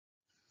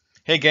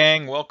Hey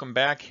gang, welcome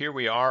back. Here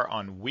we are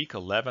on week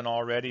 11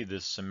 already.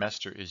 This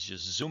semester is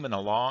just zooming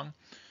along.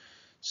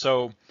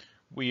 So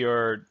we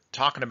are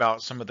talking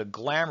about some of the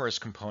glamorous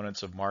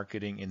components of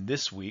marketing in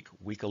this week,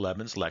 week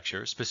 11's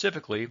lecture,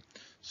 specifically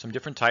some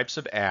different types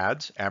of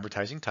ads,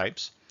 advertising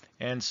types,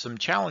 and some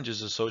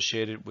challenges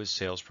associated with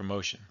sales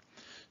promotion.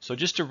 So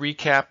just to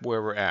recap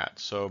where we're at.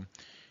 So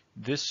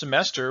this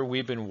semester,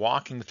 we've been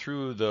walking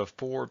through the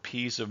 4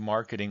 P's of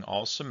marketing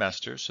all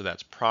semester. So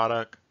that's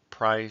product,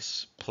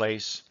 price,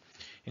 place.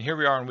 And here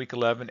we are in week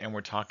 11, and we're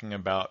talking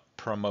about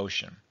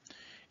promotion.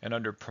 And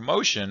under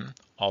promotion,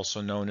 also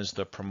known as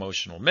the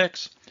promotional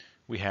mix,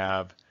 we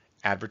have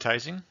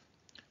advertising,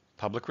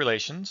 public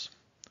relations,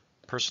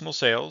 personal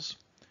sales,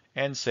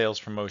 and sales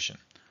promotion.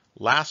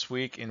 Last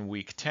week in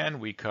week 10,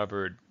 we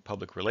covered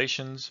public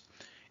relations.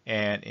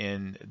 And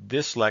in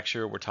this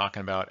lecture, we're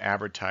talking about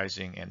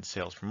advertising and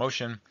sales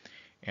promotion.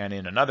 And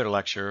in another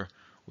lecture,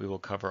 we will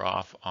cover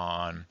off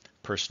on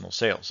personal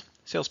sales,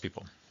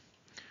 salespeople.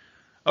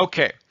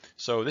 Okay,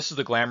 so this is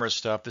the glamorous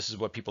stuff. This is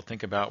what people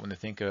think about when they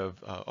think of,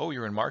 oh,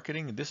 you're in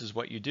marketing, this is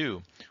what you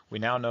do. We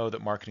now know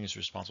that marketing is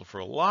responsible for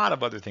a lot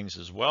of other things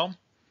as well.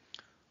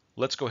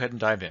 Let's go ahead and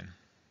dive in.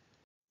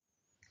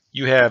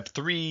 You have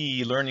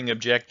 3 learning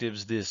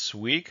objectives this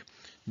week.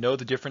 Know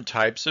the different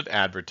types of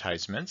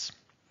advertisements.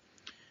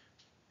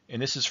 And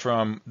this is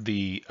from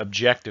the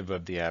objective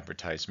of the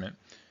advertisement.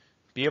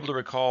 Be able to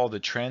recall the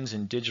trends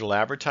in digital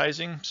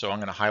advertising. So I'm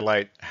going to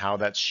highlight how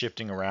that's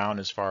shifting around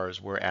as far as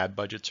where ad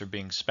budgets are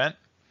being spent.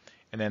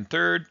 And then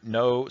third,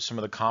 know some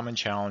of the common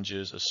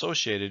challenges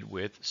associated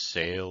with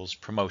sales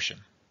promotion.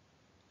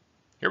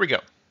 Here we go.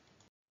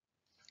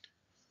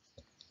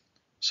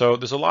 So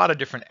there's a lot of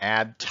different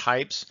ad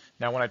types.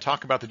 Now, when I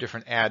talk about the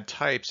different ad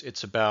types,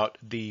 it's about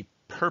the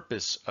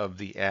purpose of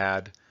the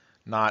ad,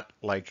 not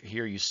like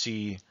here you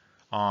see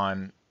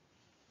on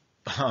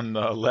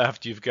the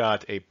left, you've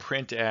got a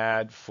print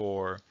ad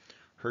for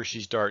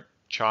Hershey's Dark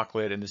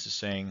Chocolate, and this is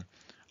saying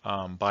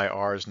buy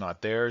ours,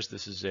 not theirs.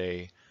 This is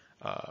a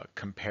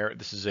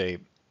comparative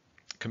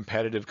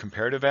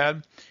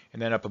ad,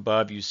 and then up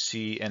above you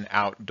see an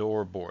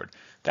outdoor board.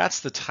 That's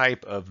the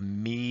type of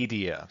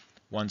media.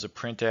 One's a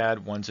print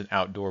ad, one's an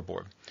outdoor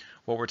board.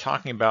 What we're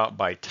talking about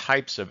by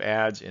types of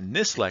ads in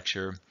this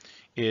lecture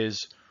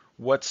is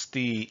what's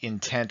the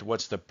intent,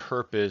 what's the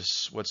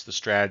purpose, what's the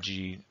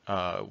strategy,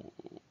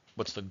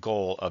 what's the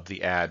goal of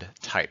the ad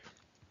type.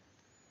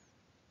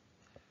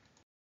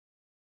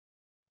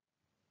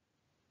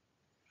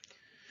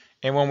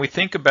 And when we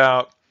think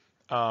about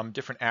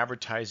different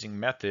advertising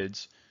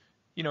methods,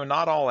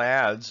 not all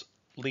ads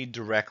lead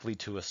directly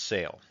to a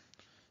sale.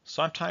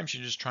 Sometimes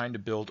you're just trying to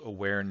build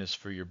awareness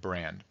for your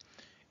brand.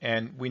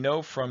 And we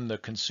know from the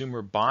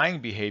consumer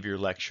buying behavior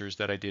lectures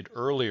that I did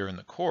earlier in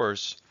the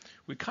course,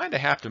 we kind of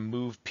have to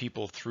move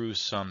people through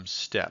some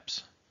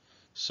steps.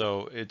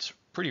 So it's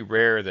pretty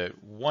rare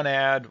that one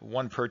ad,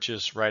 one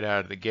purchase right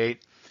out of the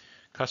gate.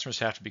 Customers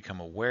have to become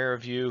aware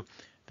of you.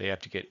 They have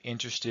to get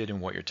interested in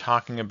what you're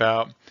talking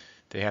about.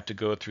 They have to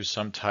go through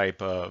some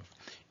type of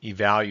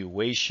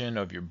evaluation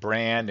of your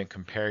brand and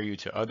compare you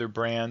to other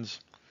brands.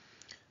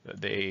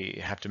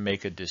 They have to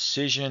make a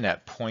decision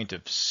at point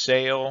of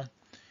sale.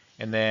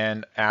 And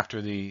then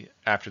after the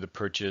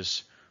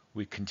purchase,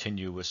 we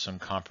continue with some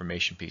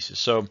confirmation pieces.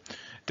 So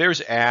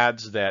there's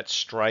ads that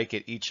strike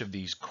at each of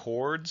these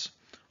chords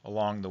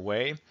along the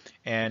way.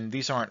 And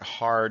these aren't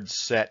hard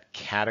set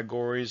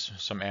categories.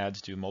 Some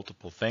ads do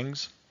multiple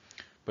things.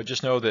 But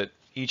just know that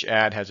each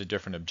ad has a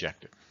different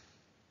objective.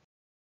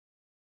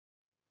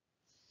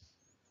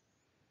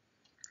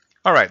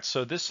 All right,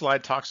 so this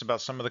slide talks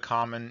about some of the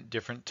common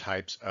different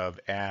types of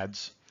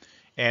ads.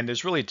 And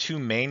there's really 2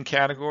 main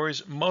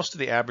categories. Most of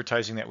the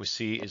advertising that we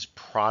see is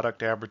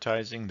product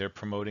advertising. They're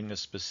promoting a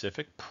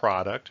specific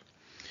product.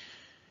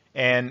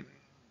 And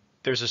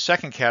there's a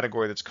second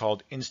category that's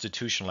called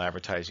institutional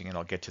advertising, and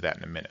I'll get to that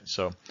in a minute.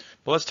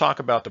 But let's talk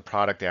about the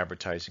product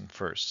advertising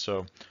first.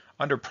 So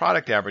under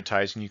product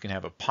advertising, you can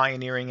have a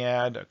pioneering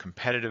ad, a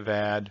competitive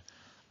ad,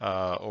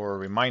 or a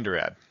reminder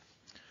ad.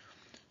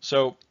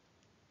 So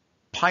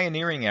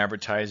pioneering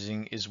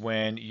advertising is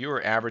when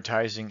you're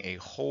advertising a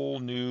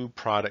whole new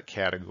product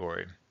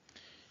category.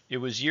 It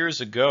was years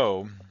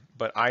ago,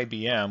 but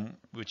IBM,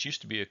 which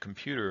used to be a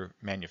computer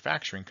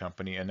manufacturing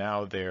company, and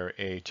now they're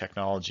a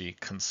technology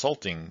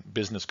consulting,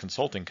 business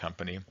consulting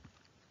company.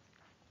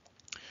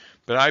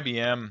 But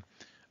IBM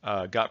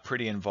got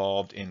pretty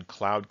involved in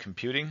cloud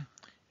computing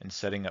and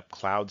setting up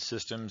cloud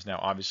systems. Now,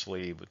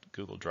 obviously, with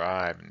Google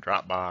Drive and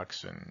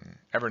Dropbox and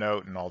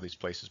Evernote and all these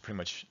places, pretty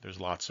much there's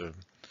lots of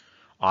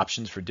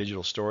options for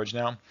digital storage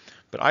now.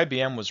 But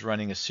IBM was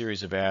running a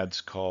series of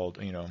ads called,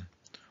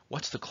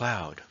 what's the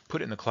cloud?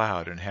 Put it in the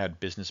cloud, and had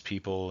business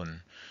people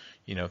and,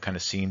 kind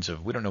of scenes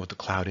of, we don't know what the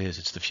cloud is,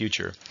 it's the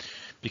future.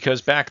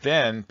 Because back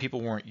then, people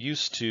weren't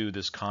used to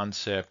this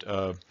concept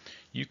of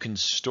you can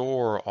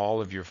store all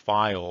of your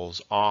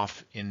files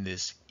off in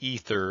this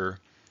ether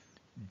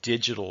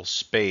digital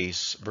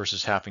space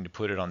versus having to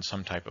put it on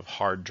some type of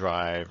hard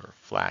drive or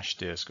flash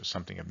disk or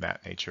something of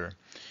that nature.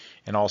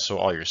 and also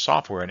all your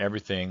software and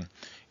everything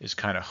is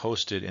kind of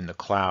hosted in the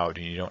cloud,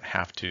 and you don't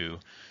have to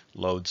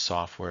load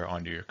software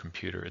onto your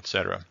computer,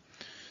 etc.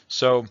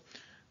 So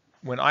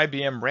when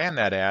IBM ran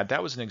that ad,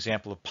 that was an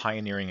example of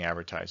pioneering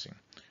advertising.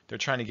 They're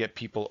trying to get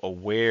people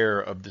aware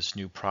of this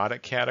new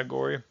product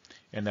category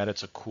and that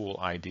it's a cool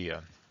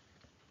idea.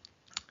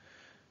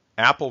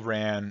 Apple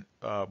ran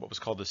what was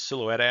called the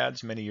silhouette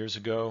ads many years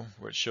ago,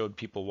 where it showed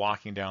people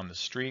walking down the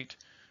street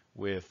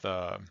with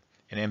an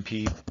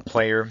MP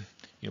player,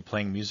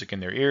 playing music in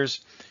their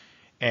ears,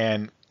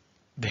 and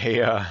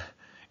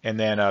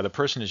then the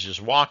person is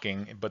just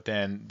walking, but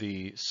then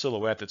the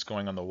silhouette that's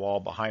going on the wall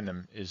behind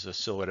them is a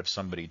silhouette of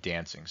somebody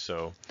dancing.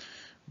 So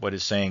what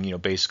is saying,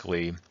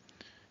 basically,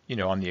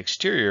 on the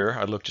exterior,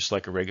 I look just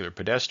like a regular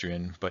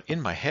pedestrian, but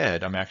in my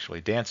head, I'm actually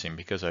dancing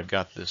because I've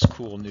got this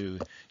cool new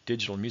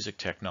digital music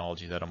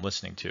technology that I'm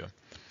listening to.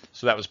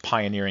 So that was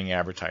pioneering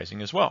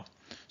advertising as well.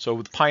 So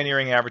with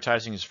pioneering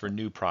advertising is for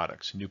new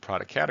products, new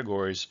product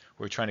categories.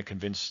 We're trying to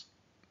convince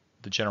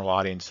the general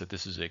audience that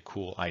this is a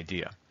cool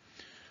idea.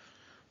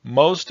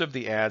 Most of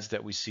the ads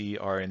that we see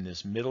are in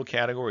this middle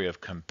category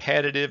of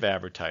competitive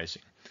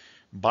advertising.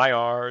 Buy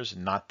ours,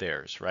 not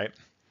theirs, right?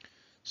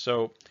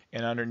 So,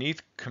 and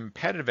underneath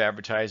competitive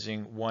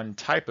advertising, one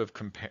type of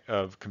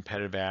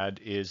competitive ad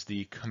is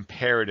the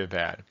comparative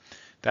ad.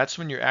 That's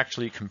when you're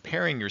actually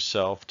comparing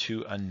yourself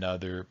to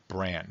another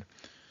brand.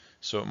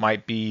 So it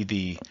might be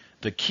the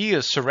Kia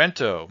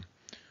Sorento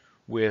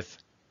with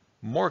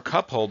more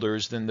cup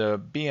holders than the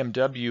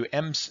BMW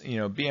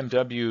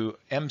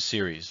M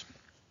series.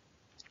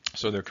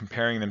 So they're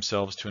comparing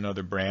themselves to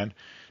another brand.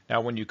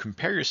 Now, when you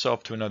compare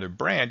yourself to another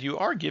brand, you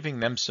are giving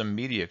them some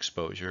media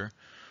exposure,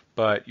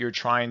 but you're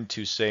trying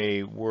to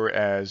say we're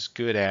as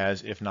good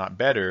as, if not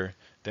better,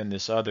 than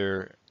this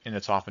other, and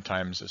it's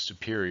oftentimes a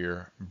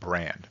superior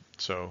brand.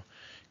 So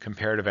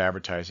comparative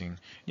advertising,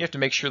 you have to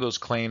make sure those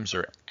claims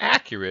are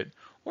accurate,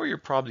 or you're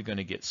probably going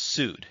to get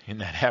sued in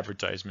that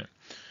advertisement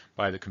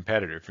by the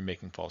competitor for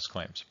making false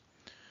claims.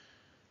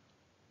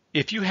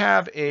 If you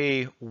have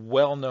a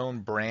well-known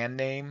brand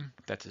name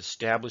that's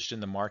established in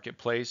the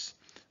marketplace,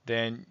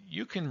 then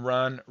you can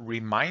run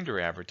reminder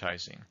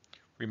advertising.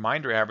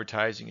 Reminder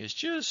advertising is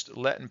just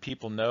letting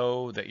people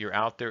know that you're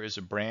out there as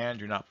a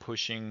brand. You're not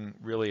pushing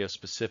really a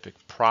specific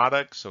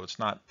product, so it's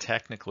not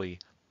technically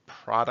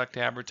product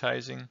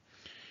advertising.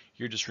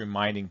 You're just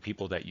reminding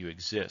people that you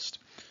exist.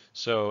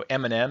 So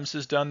M&M's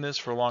has done this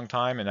for a long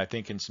time, and I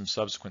think in some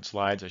subsequent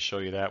slides I show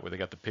you that, where they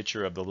got the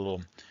picture of the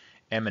little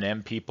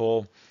M&M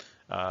people.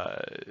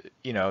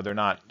 They're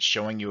not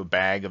showing you a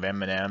bag of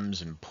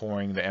M&Ms and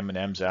pouring the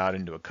M&Ms out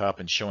into a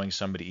cup and showing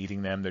somebody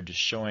eating them. They're just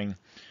showing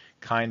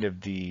kind of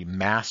the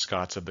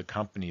mascots of the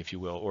company, if you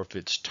will. Or if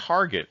it's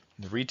Target,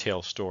 the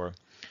retail store,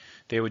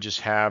 they would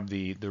just have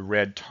the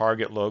red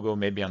Target logo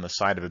maybe on the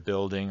side of a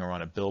building or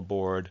on a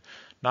billboard,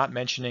 not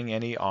mentioning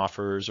any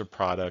offers or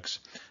products.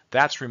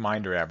 That's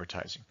reminder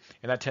advertising,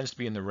 and that tends to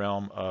be in the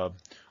realm of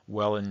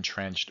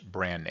well-entrenched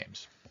brand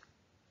names.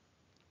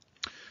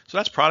 So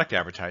that's product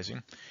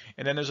advertising.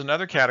 And then there's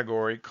another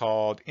category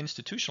called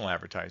institutional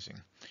advertising.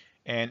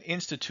 And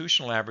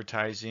institutional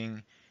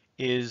advertising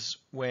is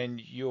when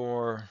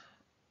you're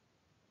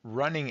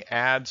running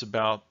ads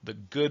about the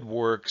good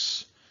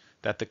works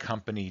that the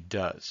company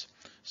does.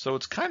 So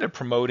it's kind of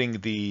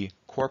promoting the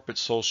corporate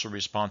social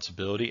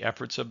responsibility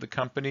efforts of the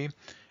company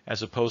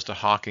as opposed to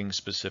hawking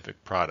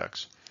specific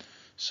products.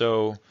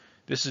 So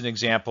this is an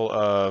example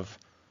of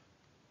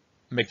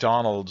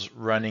McDonald's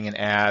running an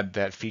ad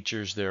that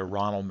features their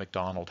Ronald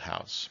McDonald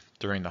House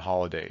during the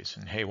holidays.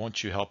 And hey,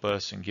 won't you help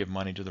us and give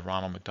money to the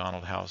Ronald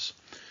McDonald House?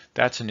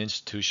 That's an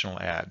institutional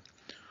ad.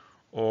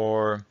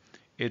 Or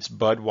it's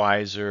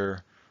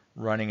Budweiser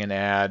running an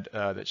ad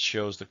that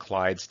shows the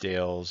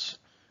Clydesdales.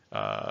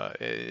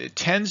 It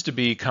tends to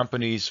be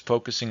companies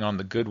focusing on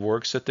the good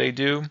works that they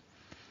do,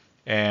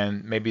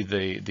 and maybe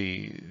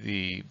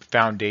the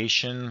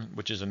foundation,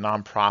 which is a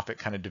nonprofit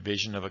kind of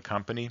division of a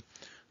company,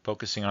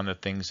 focusing on the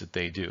things that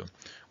they do.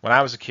 When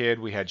I was a kid,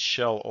 we had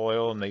Shell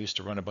Oil, and they used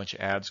to run a bunch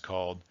of ads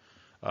called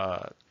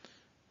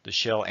the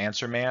Shell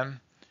Answer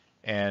Man,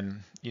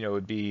 and it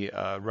would be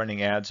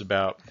running ads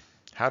about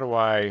how do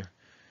I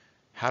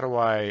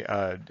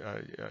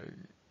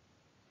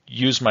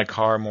use my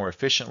car more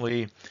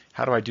efficiently?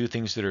 How do I do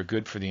things that are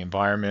good for the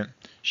environment?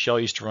 Shell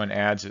used to run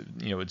ads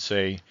that would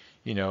say,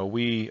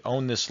 we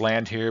own this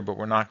land here, but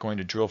we're not going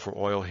to drill for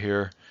oil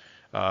here.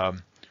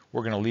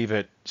 We're going to leave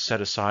it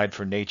set aside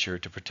for nature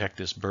to protect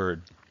this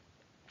bird.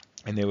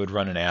 And they would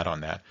run an ad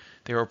on that.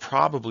 They were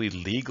probably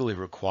legally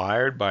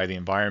required by the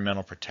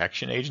Environmental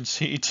Protection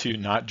Agency to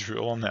not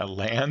drill on that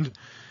land,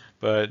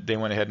 but they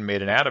went ahead and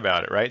made an ad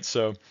about it, right?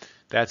 So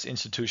that's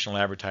institutional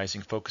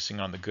advertising, focusing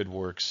on the good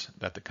works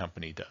that the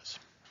company does.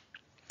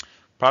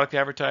 Product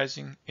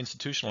advertising,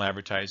 institutional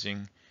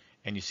advertising,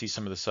 and you see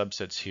some of the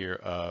subsets here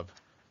of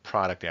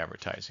product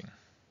advertising: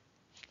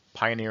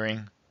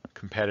 pioneering,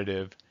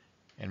 competitive,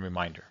 and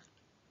reminder.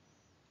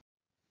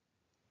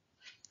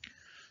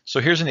 So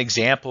here's an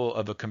example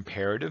of a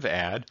comparative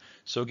ad.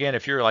 So again,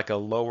 if you're like a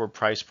lower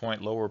price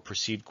point, lower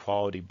perceived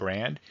quality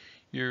brand,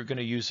 you're going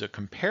to use a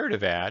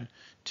comparative ad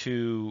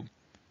to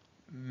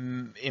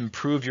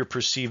improve your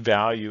perceived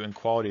value and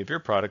quality of your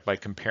product by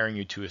comparing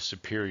you to a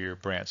superior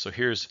brand. So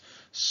here's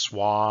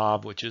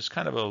Suave, which is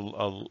kind of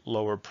a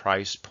lower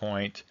price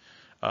point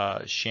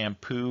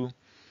shampoo,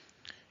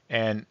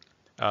 and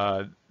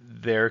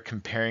they're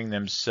comparing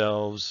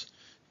themselves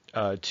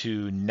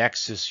to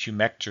Nexus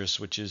Humectress,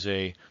 which is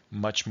a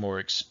much more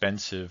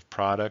expensive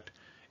product.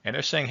 And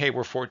they're saying, hey,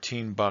 we're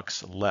 14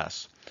 bucks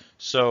less.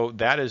 So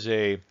that is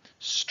a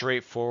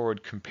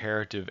straightforward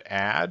comparative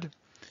ad.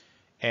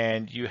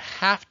 And you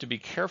have to be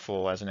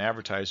careful as an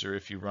advertiser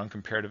if you run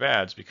comparative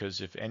ads, because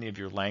if any of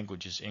your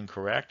language is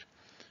incorrect,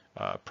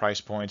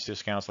 price points,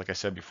 discounts, like I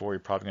said before, you're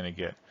probably going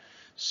to get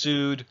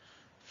sued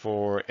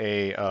for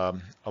a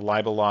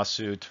libel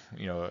lawsuit,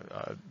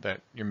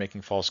 that you're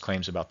making false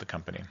claims about the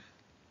company.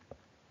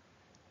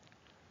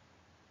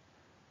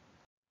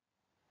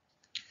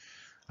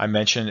 I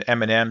mentioned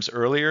M&M's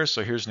earlier,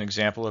 so here's an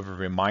example of a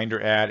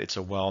reminder ad. It's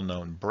a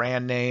well-known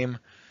brand name.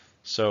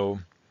 So,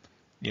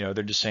 they're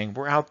just saying,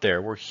 we're out there,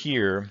 we're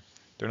here.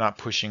 They're not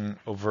pushing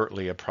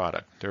overtly a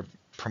product. They're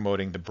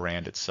promoting the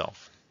brand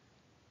itself.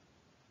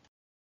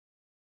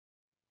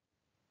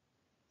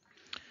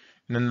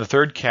 And then the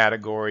third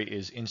category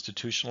is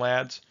institutional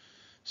ads.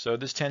 So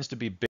this tends to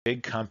be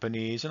big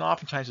companies, and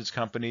oftentimes it's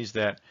companies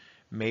that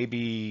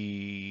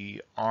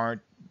maybe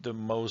aren't the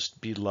most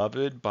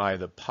beloved by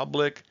the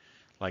public,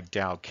 like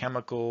Dow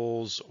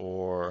Chemicals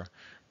or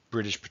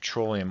British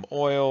Petroleum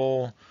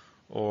Oil,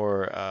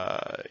 or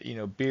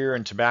beer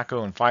and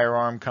tobacco and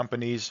firearm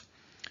companies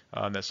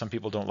that some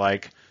people don't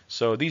like.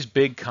 So these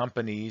big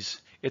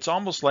companies, it's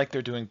almost like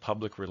they're doing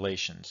public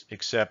relations,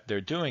 except they're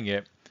doing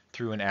it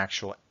through an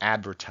actual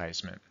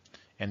advertisement,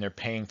 and they're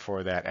paying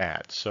for that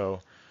ad.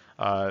 So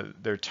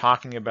they're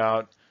talking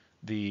about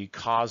the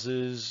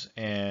causes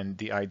and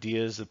the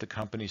ideas that the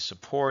company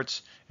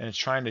supports, and it's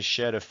trying to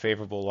shed a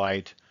favorable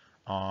light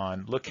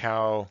on, look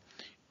how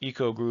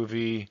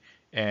eco-groovy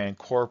and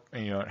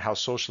how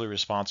socially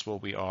responsible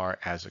we are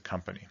as a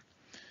company.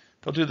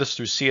 They'll do this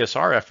through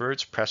CSR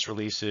efforts, press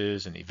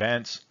releases, and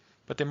events,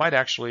 but they might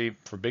actually,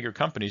 for bigger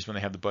companies, when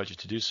they have the budget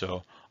to do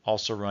so,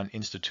 also run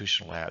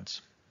institutional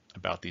ads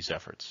about these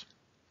efforts.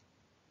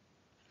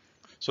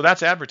 So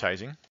that's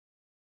advertising.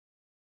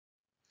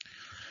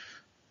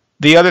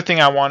 The other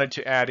thing I wanted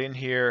to add in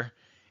here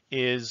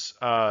is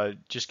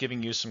just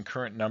giving you some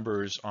current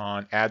numbers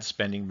on ad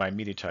spending by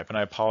media type. And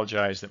I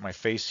apologize that my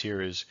face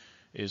here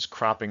is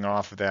cropping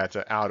off that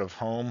out of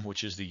home,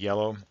 which is the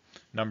yellow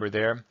number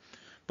there.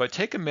 But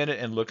take a minute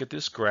and look at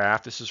this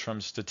graph. This is from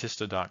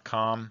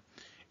Statista.com.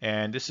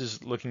 And this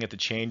is looking at the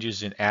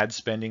changes in ad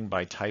spending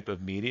by type of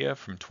media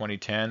from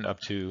 2010 up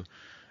to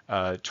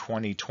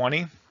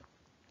 2020.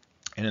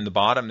 And in the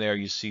bottom there,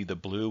 you see the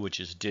blue,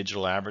 which is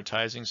digital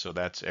advertising. So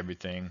that's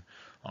everything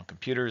on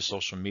computers,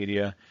 social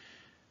media.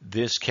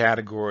 This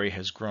category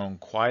has grown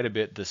quite a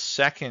bit. The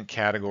second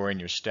category in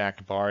your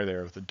stacked bar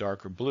there with the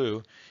darker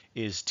blue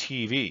is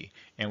TV.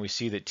 And we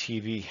see that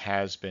TV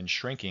has been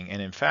shrinking.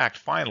 And in fact,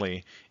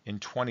 finally, in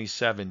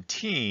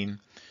 2017,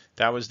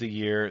 that was the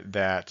year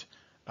that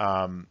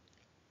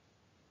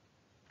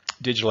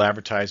digital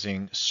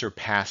advertising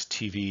surpassed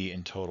TV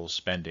in total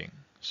spending.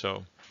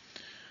 So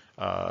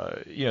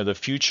the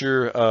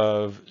future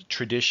of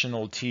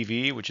traditional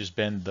TV, which has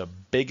been the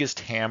biggest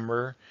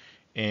hammer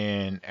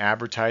in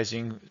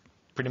advertising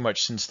pretty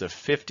much since the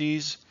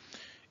 50s,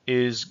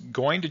 is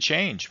going to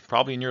change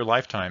probably in your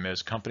lifetime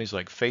as companies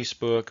like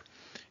Facebook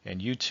and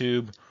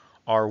YouTube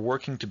are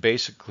working to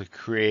basically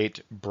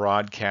create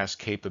broadcast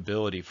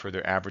capability for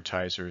their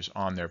advertisers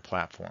on their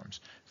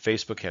platforms.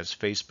 Facebook has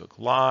Facebook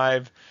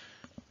Live,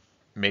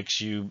 makes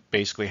you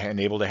basically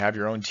able to have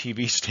your own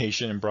TV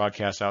station and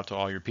broadcast out to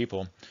all your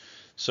people.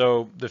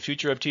 So the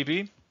future of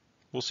TV,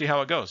 we'll see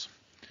how it goes.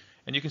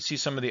 And you can see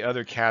some of the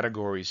other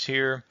categories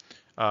here.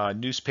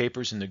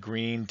 Newspapers in the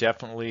green,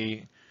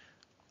 definitely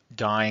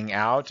dying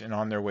out and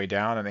on their way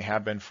down, and they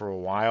have been for a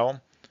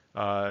while.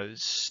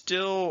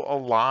 Still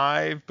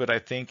alive, but I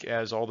think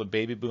as all the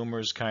baby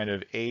boomers kind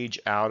of age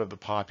out of the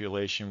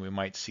population, we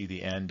might see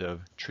the end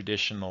of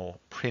traditional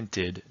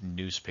printed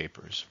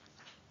newspapers.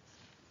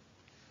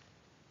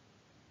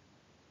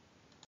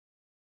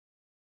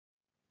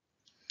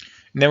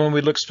 And then when we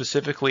look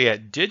specifically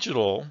at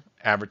digital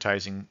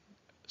advertising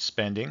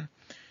spending,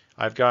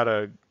 I've got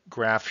a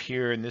graph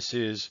here, and this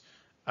is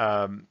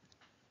from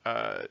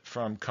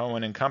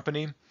Cohen and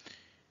Company,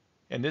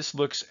 and this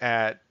looks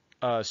at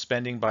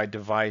spending by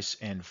device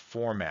and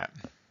format.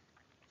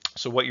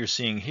 So what you're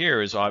seeing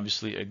here is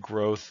obviously a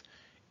growth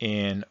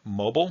in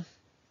mobile.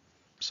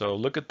 So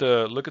look at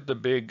the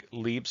big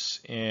leaps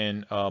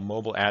in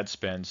mobile ad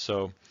spend.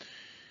 So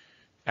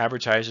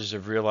advertisers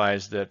have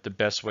realized that the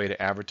best way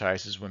to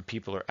advertise is when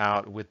people are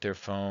out with their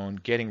phone,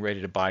 getting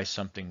ready to buy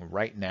something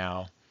right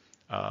now.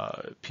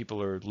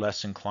 People are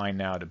less inclined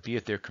now to be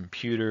at their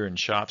computer and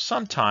shop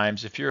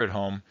sometimes if you're at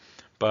home,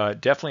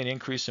 but definitely an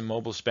increase in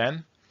mobile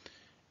spend.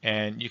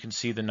 and you can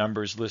see the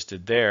numbers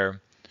listed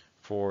there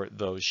for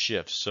those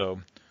shifts.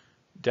 So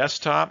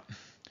desktop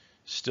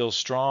still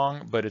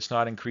strong, but it's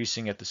not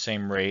increasing at the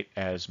same rate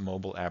as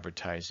mobile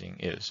advertising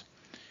is.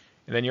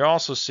 And then you're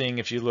also seeing,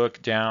 if you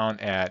look down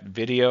at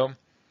video,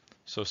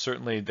 so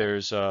certainly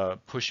there's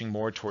pushing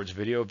more towards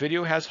video.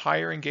 Video has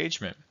higher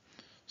engagement.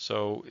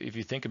 So if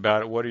you think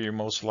about it, what are you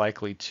most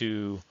likely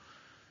to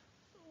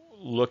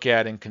look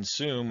at and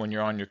consume when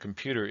you're on your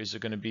computer? Is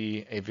it going to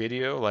be a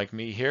video like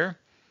me here,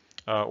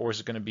 or is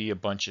it going to be a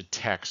bunch of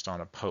text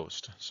on a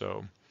post?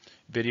 So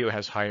video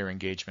has higher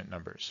engagement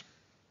numbers.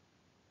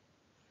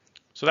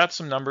 So that's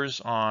some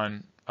numbers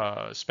on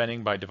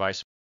spending by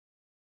device.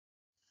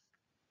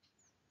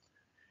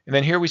 And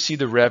then here we see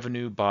the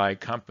revenue by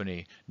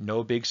company.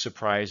 No big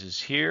surprises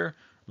here.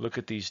 Look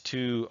at these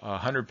two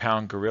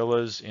 100-pound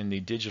gorillas in the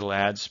digital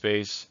ad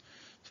space,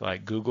 so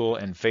like Google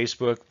and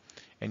Facebook.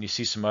 And you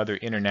see some other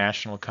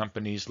international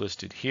companies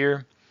listed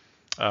here.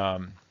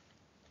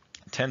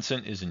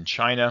 Tencent is in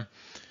China.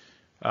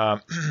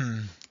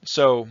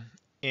 So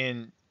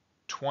in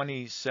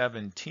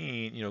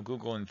 2017,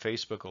 Google and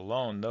Facebook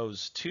alone,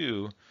 those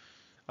two,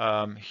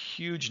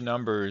 huge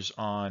numbers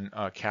on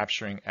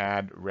capturing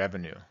ad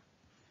revenue.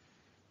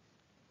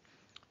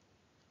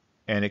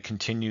 And it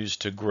continues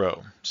to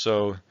grow.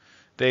 So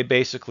they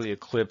basically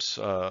eclipse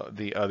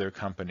the other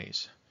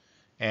companies.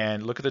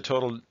 And look at the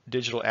total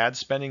digital ad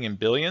spending in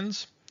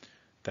billions.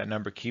 That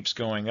number keeps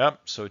going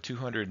up. So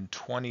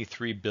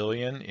 223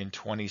 billion in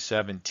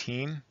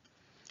 2017.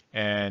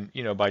 And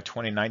by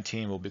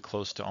 2019, we'll be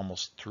close to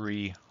almost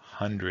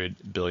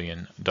 $300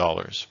 billion.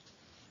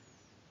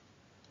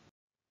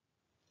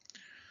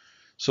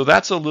 So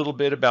that's a little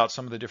bit about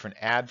some of the different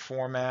ad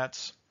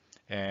formats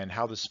and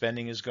how the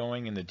spending is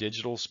going in the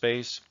digital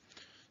space.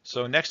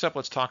 So next up,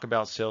 let's talk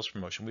about sales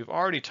promotion. We've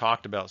already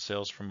talked about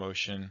sales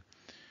promotion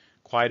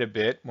quite a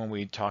bit when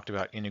we talked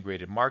about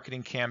integrated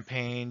marketing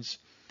campaigns,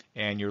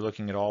 and you're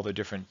looking at all the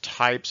different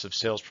types of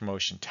sales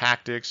promotion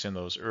tactics in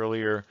those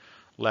earlier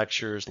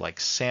lectures, like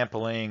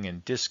sampling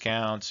and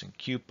discounts and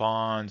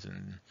coupons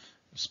and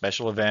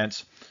special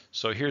events.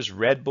 So here's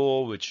Red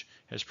Bull, which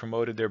has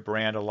promoted their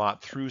brand a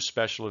lot through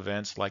special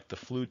events like the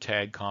flu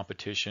tag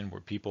competition,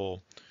 where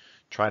people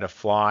try to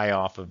fly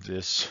off of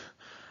this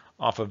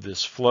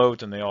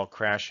float and they all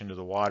crash into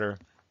the water.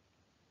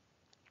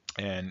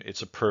 And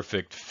it's a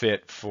perfect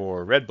fit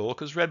for Red Bull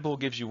because Red Bull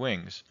gives you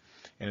wings.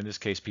 And in this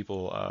case,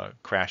 people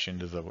crash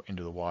into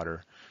the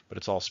water, but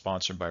it's all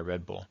sponsored by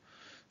Red Bull.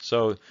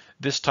 So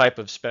this type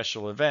of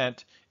special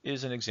event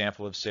is an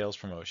example of sales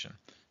promotion.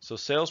 So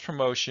sales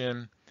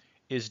promotion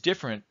is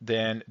different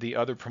than the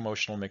other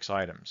promotional mix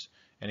items.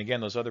 And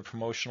again, those other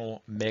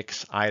promotional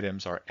mix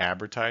items are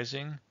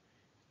advertising,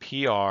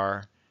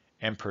 PR,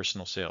 and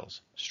personal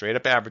sales. Straight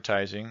up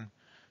advertising,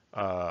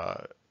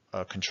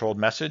 a controlled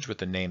message with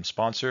the name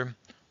sponsor,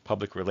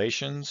 public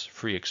relations,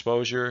 free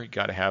exposure. You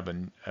got to have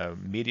a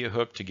media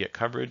hook to get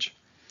coverage.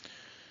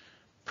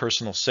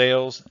 Personal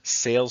sales,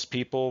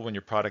 salespeople when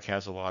your product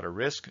has a lot of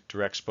risk,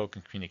 direct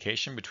spoken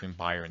communication between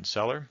buyer and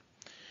seller.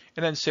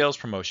 And then sales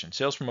promotion.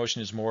 Sales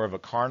promotion is more of a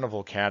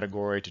carnival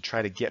category to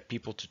try to get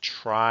people to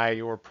try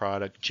your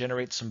product,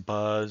 generate some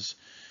buzz,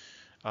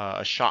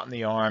 a shot in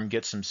the arm,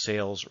 get some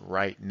sales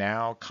right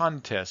now.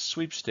 Contests,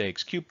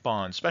 sweepstakes,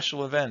 coupons,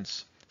 special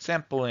events,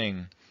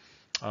 sampling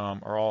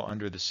are all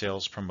under the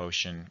sales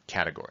promotion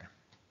category.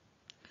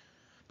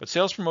 But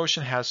sales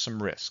promotion has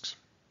some risks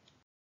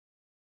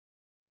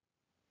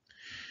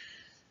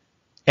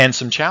and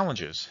some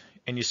challenges.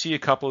 And you see a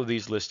couple of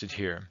these listed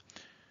here.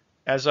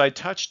 As I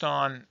touched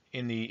on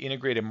in the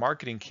integrated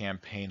marketing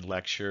campaign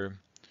lecture,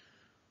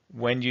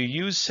 when you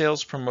use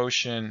sales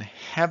promotion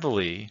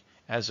heavily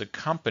as a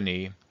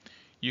company,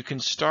 you can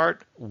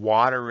start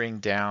watering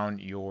down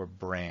your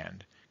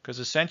brand. Because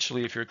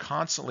essentially, if you're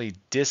constantly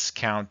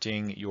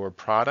discounting your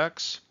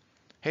products,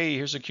 hey,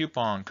 here's a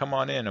coupon, come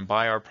on in and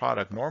buy our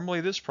product.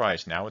 Normally this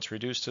price, now it's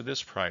reduced to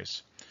this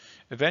price.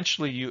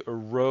 Eventually you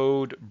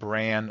erode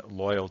brand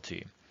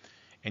loyalty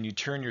and you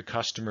turn your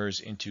customers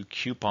into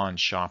coupon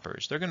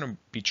shoppers. They're going to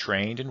be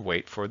trained and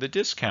wait for the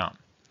discount.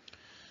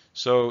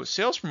 So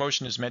sales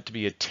promotion is meant to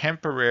be a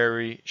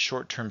temporary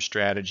short-term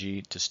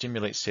strategy to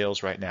stimulate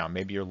sales right now.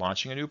 Maybe you're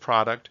launching a new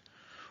product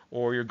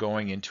or you're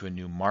going into a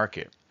new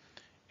market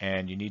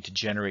and you need to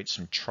generate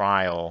some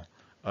trial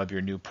of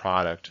your new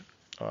product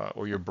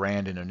or your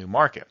brand in a new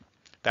market.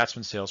 That's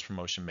when sales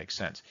promotion makes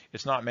sense.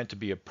 It's not meant to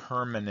be a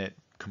permanent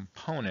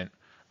component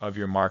of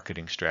your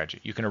marketing strategy.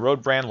 You can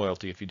erode brand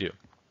loyalty if you do.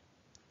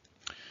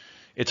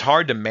 It's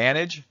hard to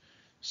manage,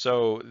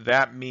 so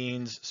that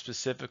means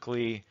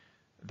specifically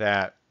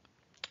that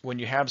when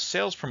you have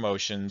sales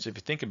promotions, if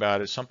you think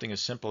about it, something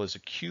as simple as a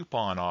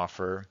coupon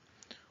offer,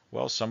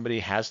 well, somebody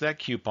has that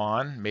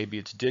coupon, maybe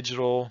it's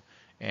digital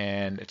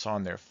and it's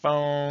on their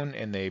phone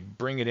and they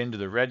bring it into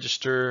the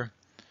register.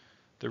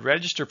 The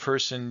register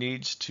person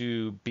needs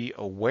to be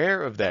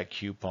aware of that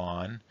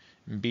coupon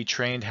and be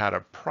trained how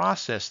to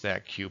process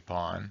that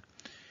coupon.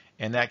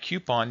 And that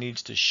coupon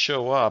needs to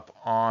show up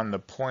on the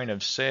point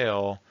of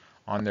sale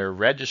on their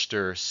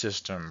register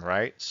system,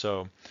 right?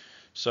 So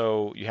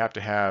you have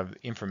to have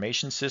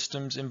information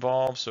systems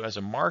involved. So as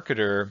a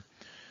marketer,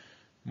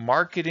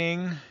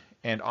 marketing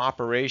and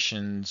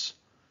operations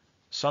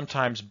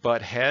sometimes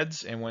butt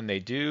heads, and when they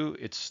do,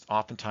 it's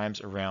oftentimes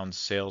around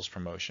sales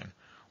promotion.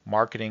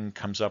 Marketing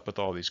comes up with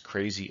all these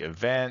crazy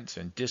events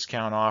and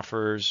discount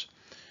offers,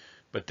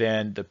 but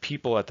then the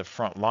people at the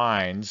front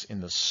lines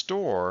in the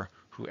store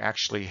who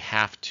actually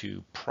have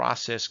to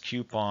process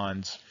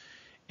coupons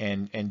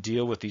and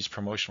deal with these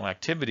promotional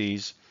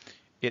activities,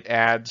 it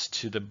adds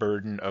to the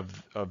burden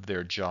of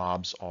their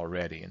jobs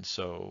already. And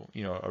so,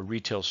 a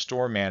retail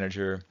store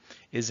manager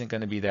isn't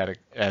going to be that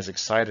as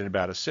excited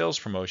about a sales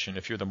promotion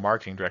if you're the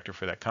marketing director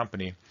for that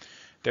company.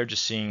 They're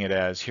just seeing it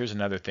as, here's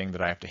another thing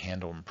that I have to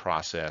handle and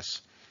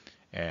process,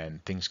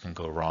 and things can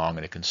go wrong,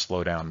 and it can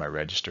slow down my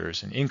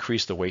registers and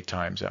increase the wait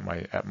times at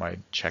my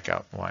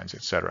checkout lines,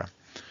 etc.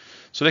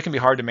 So they can be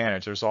hard to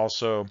manage. There's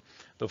also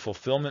the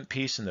fulfillment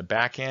piece in the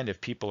back end. If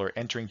people are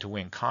entering to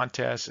win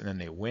contests and then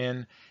they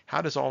win,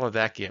 how does all of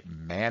that get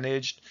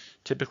managed?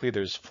 Typically,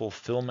 there's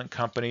fulfillment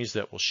companies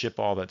that will ship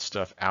all that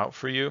stuff out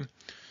for you.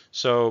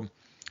 So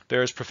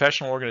there's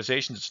professional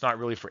organizations. It's not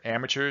really for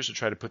amateurs to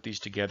try to put these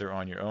together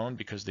on your own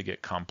because they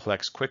get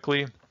complex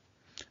quickly.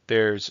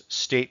 There's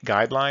state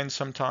guidelines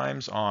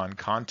sometimes on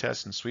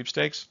contests and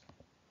sweepstakes.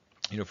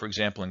 For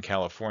example, in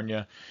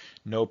California,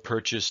 no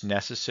purchase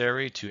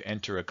necessary to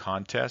enter a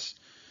contest.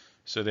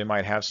 So they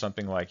might have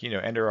something like,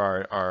 enter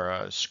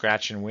our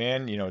scratch and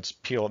win. It's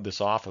peel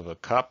this off of a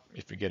cup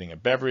if you're getting a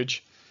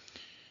beverage.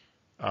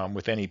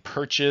 With any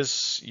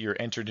purchase, you're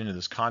entered into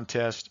this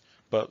contest,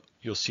 but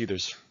you'll see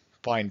there's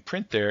fine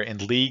print there,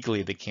 and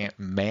legally they can't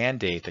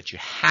mandate that you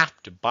have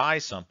to buy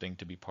something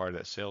to be part of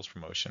that sales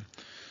promotion.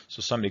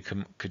 So somebody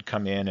could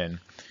come in and,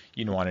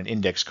 on an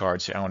index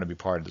card, say, I want to be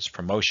part of this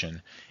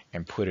promotion,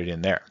 and put it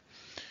in there.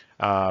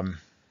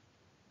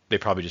 They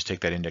probably just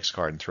take that index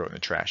card and throw it in the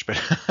trash,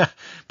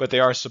 but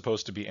they are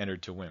supposed to be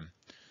entered to win.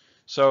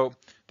 So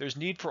there's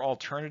need for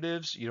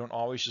alternatives. You don't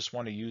always just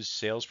want to use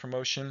sales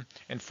promotion.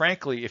 And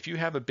frankly, if you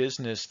have a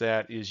business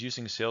that is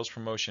using sales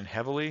promotion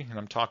heavily, and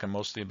I'm talking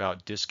mostly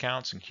about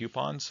discounts and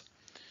coupons,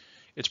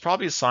 it's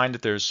probably a sign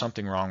that there's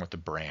something wrong with the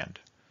brand.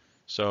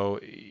 So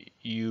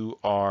you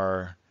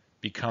are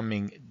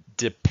becoming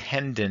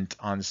dependent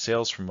on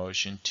sales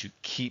promotion to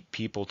keep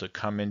people to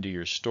come into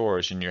your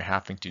stores, and you're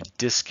having to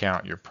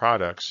discount your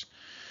products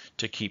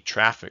to keep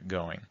traffic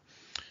going.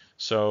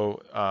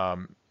 So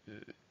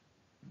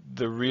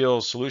the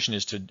real solution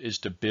is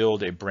to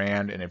build a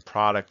brand and a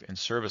product and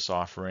service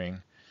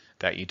offering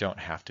that you don't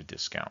have to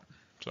discount.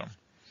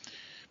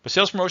 But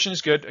sales promotion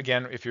is good.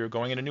 Again, if you're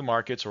going into new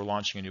markets or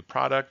launching a new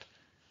product,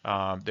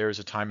 there is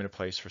a time and a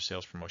place for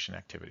sales promotion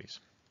activities.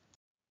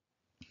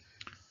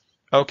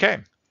 Okay,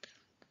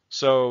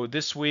 so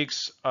this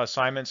week's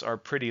assignments are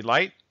pretty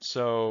light.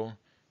 So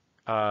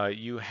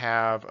you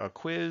have a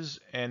quiz,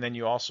 and then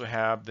you also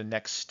have the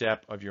next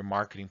step of your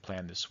marketing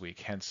plan this week,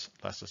 hence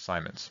less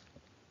assignments.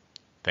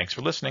 Thanks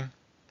for listening.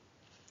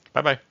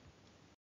 Bye-bye.